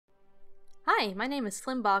Hi, my name is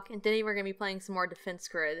Slimbach, and today we're going to be playing some more Defense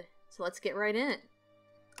Grid. So let's get right in it.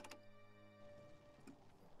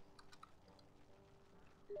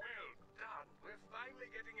 Well done. We're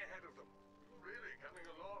finally getting ahead of them. Really coming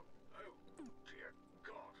along. Oh, dear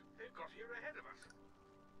God. They've got here ahead of us.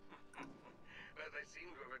 But they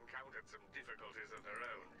seem to have encountered some difficulties of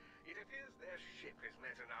their own. It appears their ship has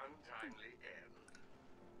met an untimely end.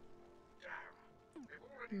 Damn. They've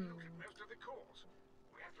already looted most of the cores.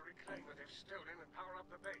 We have to reclaim what they've stolen and power up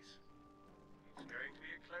the base. It's going to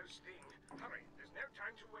be a close thing. Hurry, there's no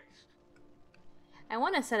time to waste. I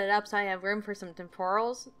want to set it up so I have room for some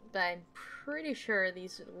temporals, but I'm pretty sure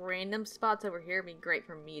these random spots over here would be great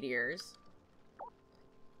for meteors.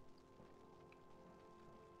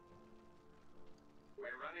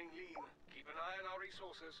 We're running lean. Keep an eye on our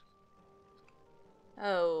resources.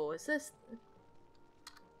 Oh, is this...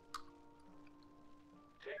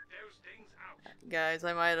 Take those things out. Guys,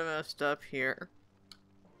 I might have messed up here.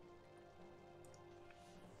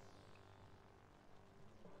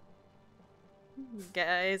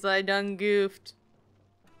 Guys, I done goofed.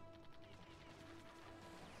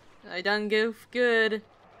 I done goofed good.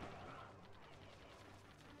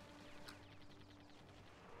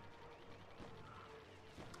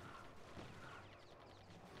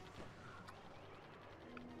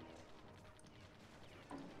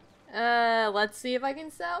 Let's see if I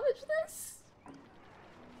can salvage this.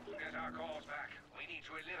 Get our cores back. We need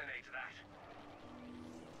to eliminate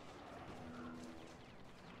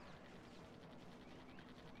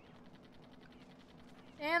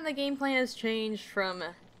that. And the game plan has changed from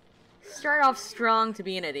start off strong to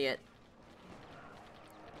be an idiot.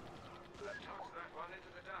 Let's toss that one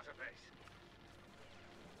into the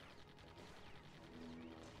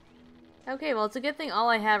database. Okay, well, it's a good thing all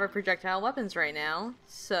I have are projectile weapons right now.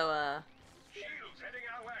 So, Shields heading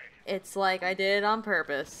our way. it's like I did it on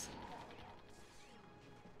purpose.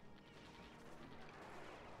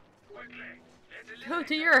 Quickly. Let's Go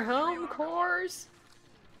to eliminate your those home three cores.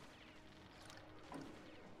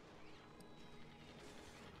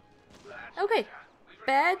 That's Okay, better. We've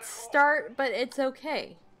bad recovered all. start, but it's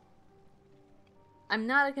okay. I'm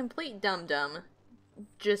not a complete dum-dum,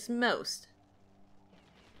 just most.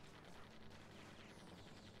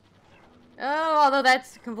 Oh, although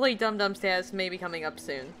that's complete dum-dum status may be coming up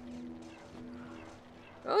soon.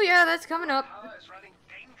 Oh yeah, that's coming up. Power is running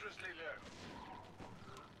dangerously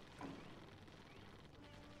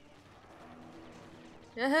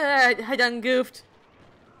low. I done goofed.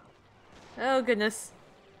 Oh goodness.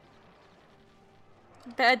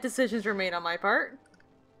 Bad decisions were made on my part.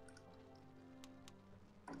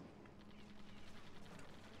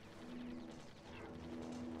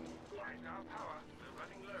 Right now, power. We're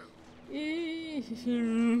running low.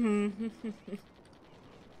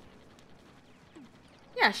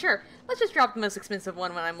 Yeah, sure. Let's just drop the most expensive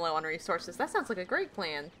one when I'm low on resources. That sounds like a great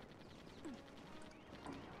plan.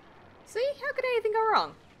 See? How could anything go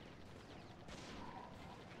wrong?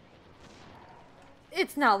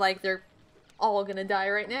 It's not like they're all gonna die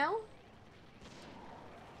right now.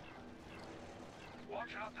 Watch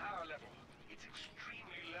our power level. It's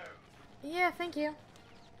extremely low. Yeah, thank you.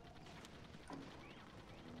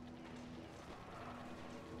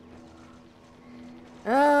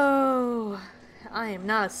 Oh, I am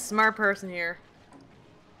not a smart person here.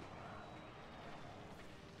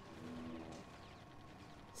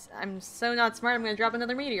 I'm so not smart, I'm gonna drop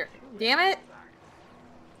another meteor. Damn it!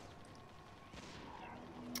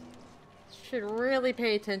 Should really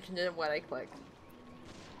pay attention to what I clicked.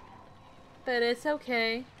 But it's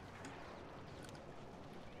okay.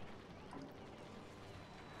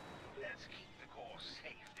 Let's keep the core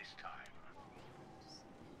safe this time.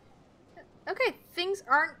 Okay, things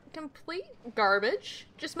aren't complete garbage,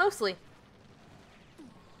 just mostly.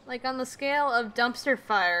 Like on the scale of dumpster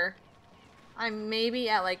fire, I'm maybe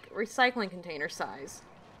at like recycling container size.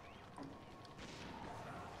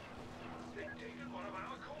 They've taken one of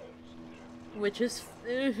our cores. Which is...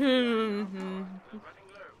 We're running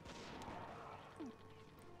low.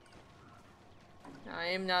 I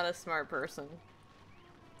am not a smart person.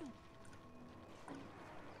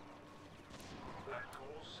 That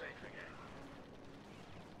core's safe again.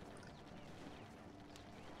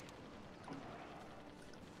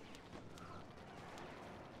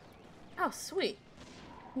 Oh, sweet.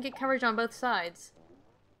 I can get coverage on both sides.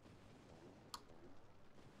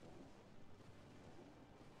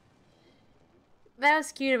 That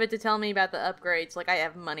was cute of it to tell me about the upgrades, like I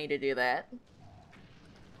have money to do that.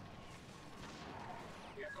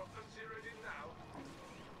 We've got them zeroed in now.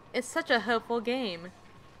 It's such a hopeful game.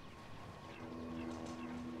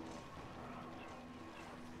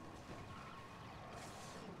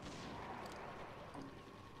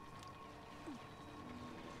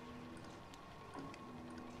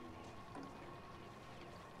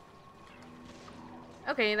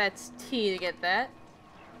 Okay, that's T to get that.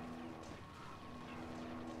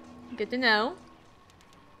 Good to know.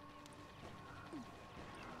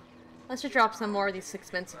 Let's just drop some more of these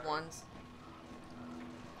expensive ones.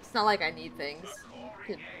 It's not like I need things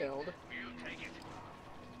to build. We'll take it.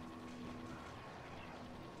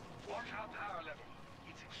 Watch our power level.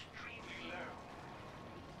 It's extremely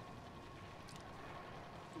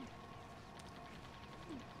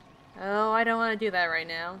low. Oh, I don't want to do that right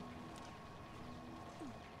now.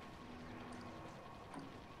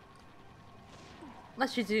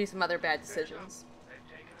 Let's just do some other bad decisions. They've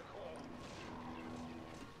taken a call.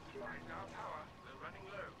 Right now, power. We're running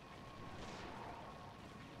low.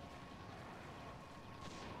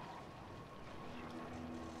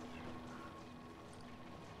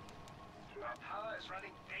 Our power is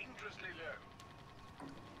running dangerously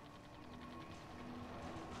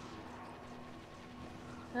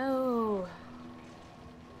low. Oh.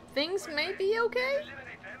 Things may be okay?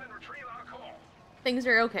 Eliminate them and retrieve our core. Things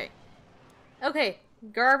are okay. Okay,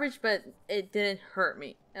 garbage, but it didn't hurt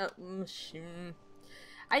me. Oh,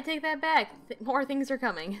 I take that back. More things are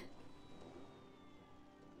coming.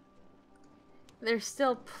 There's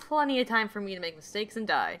still plenty of time for me to make mistakes and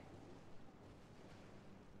die.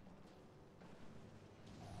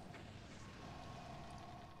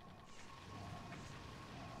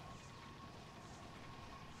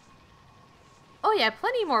 Oh yeah,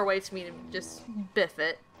 plenty more ways for me to just biff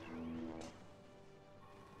it.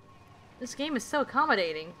 This game is so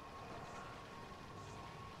accommodating.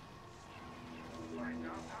 Right now,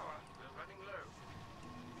 power. We're running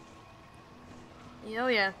low. Oh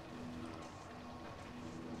yeah.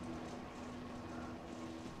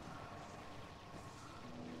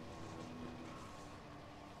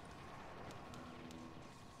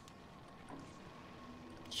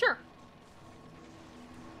 Sure.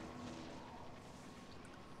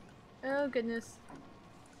 Oh goodness.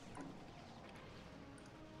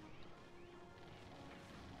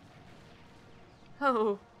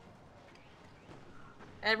 Oh.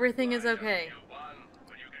 Everything is okay. You won,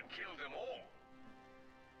 but you can kill them all.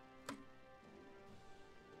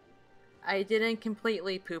 I didn't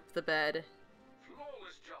completely poop the bed.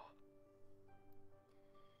 Flawless job.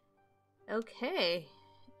 Okay.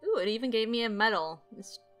 Ooh, it even gave me a medal.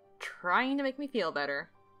 It's trying to make me feel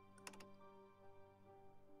better.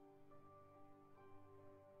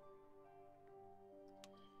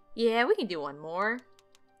 Yeah, we can do one more.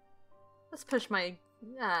 Let's push my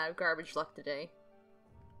garbage luck today.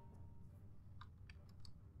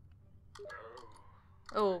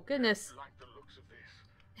 Oh, goodness. Like the looks of this.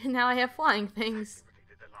 And now I have flying things. What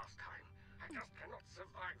they did the last time. I just cannot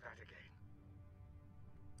survive that again.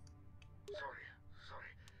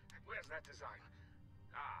 Sorry. Where's that design?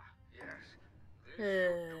 Ah, yes. This should do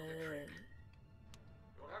the trick.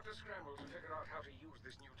 You'll have to scramble to figure out how to use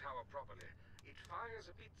this new tower properly. It fires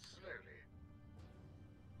a bit slowly.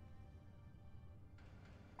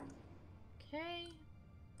 Okay.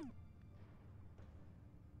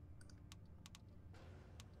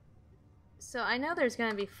 So I know there's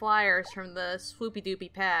gonna be flyers from the swoopy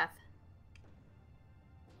doopy path.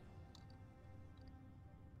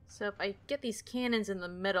 So if I get these cannons in the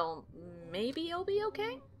middle, maybe it'll be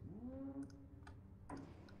okay?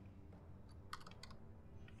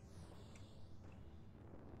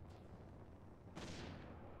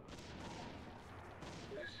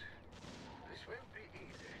 This won't be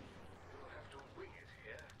easy. You'll have to wing it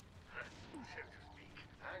here. So to speak.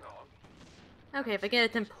 Hang on. Okay, if I get a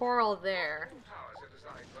temporal there, Towers are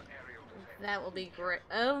designed for aerial defense. that will be great.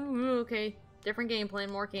 Oh, okay. Different game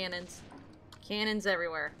plan, more cannons. Cannons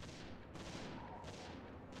everywhere.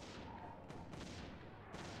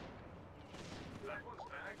 That one's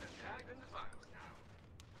bagged and tagged in the files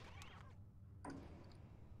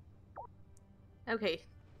now. Okay,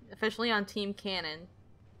 officially on Team Cannon.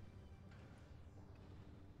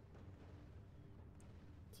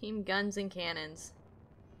 Team Guns and Cannons.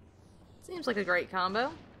 Seems like a great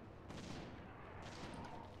combo.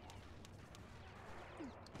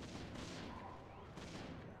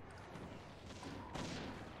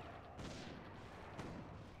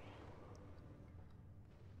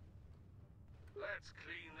 Let's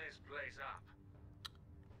clean this place up.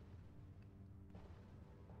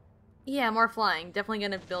 Yeah, more flying. Definitely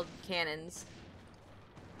gonna build cannons.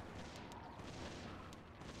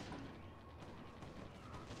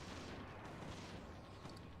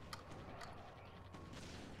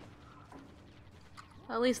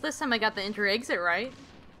 Well, at least this time I got the enter exit right.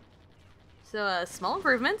 So, small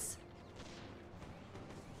improvements.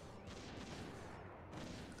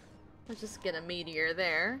 Let's just get a meteor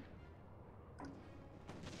there.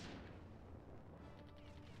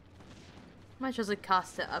 How much does it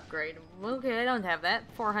cost to upgrade? Okay, I don't have that.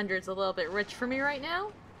 400's a little bit rich for me right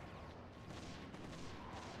now.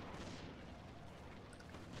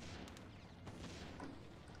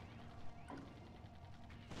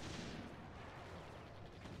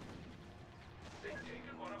 They've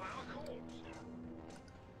taken one of our cores.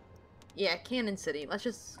 Yeah, Cannon City. Let's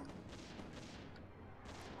just...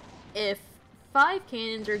 If 5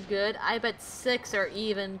 cannons are good, I bet 6 are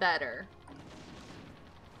even better.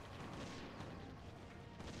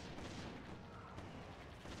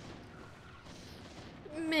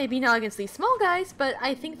 Maybe not against these small guys, but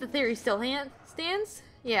I think the theory still stands.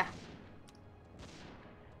 Yeah.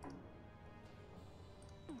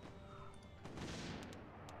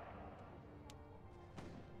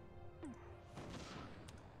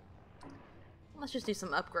 Let's just do some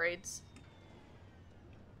upgrades.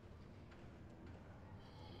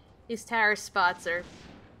 These tower spots are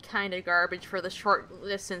kind of garbage for the short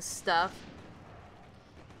distance stuff.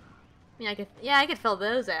 I mean, I could fill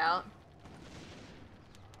those out.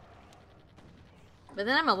 But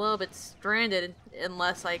then I'm a little bit stranded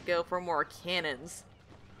unless I go for more cannons.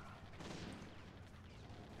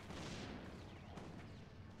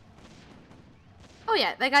 Oh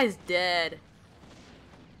yeah, that guy's dead.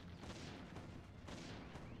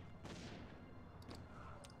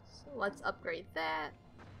 So let's upgrade that.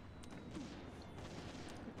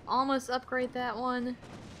 Almost upgrade that one.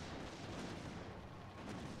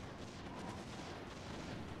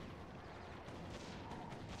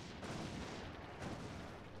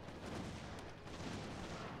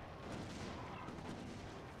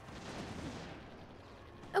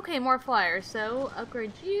 Okay, more flyers, so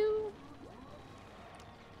upgrade you.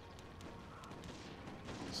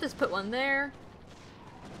 Let's just put one there.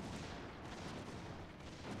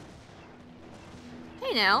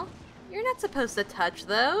 Hey now, you're not supposed to touch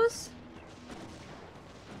those.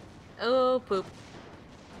 Oh, poop.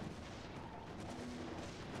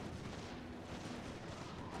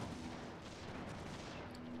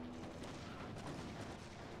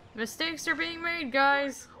 Mistakes are being made,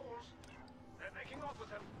 guys. They're making off with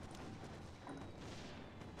them.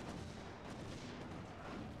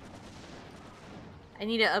 I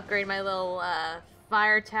need to upgrade my little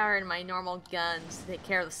fire tower and my normal guns to take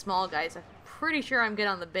care of the small guys. I'm pretty sure I'm good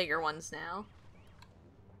on the bigger ones now.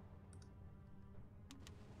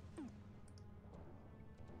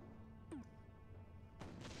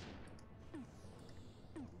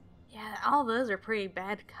 Yeah, all those are pretty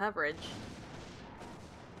bad coverage.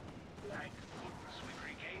 Thank goodness we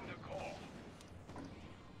regained the core.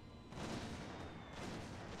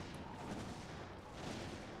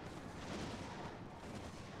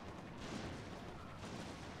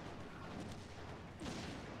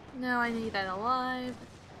 No, I need that alive.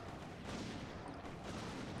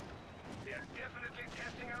 They're definitely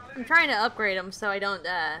testing our I'm limits. trying to upgrade them so I don't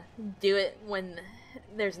do it when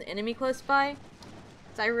there's an enemy close by.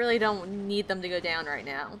 So I really don't need them to go down right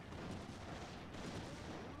now.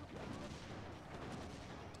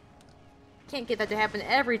 Can't get that to happen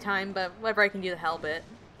every time, but whatever I can do to help it.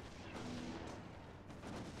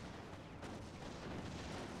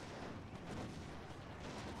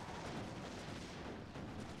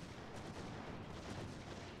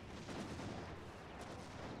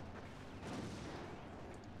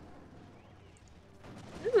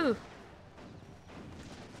 Ooh.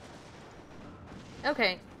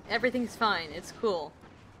 Okay, everything's fine. It's cool.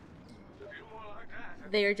 A few more like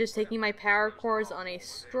that. They are just taking my power cores on a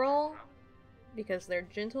stroll because they're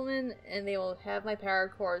gentlemen, and they will have my power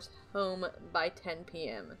cores home by 10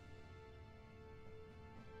 p.m.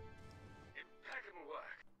 Impeccable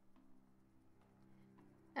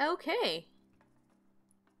work. Okay.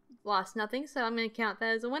 Lost nothing, so I'm going to count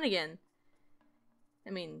that as a win again.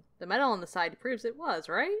 I mean, the medal on the side proves it was,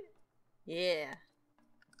 right? Yeah.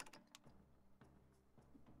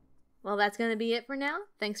 Well, that's going to be it for now.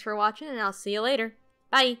 Thanks for watching, and I'll see you later.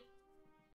 Bye!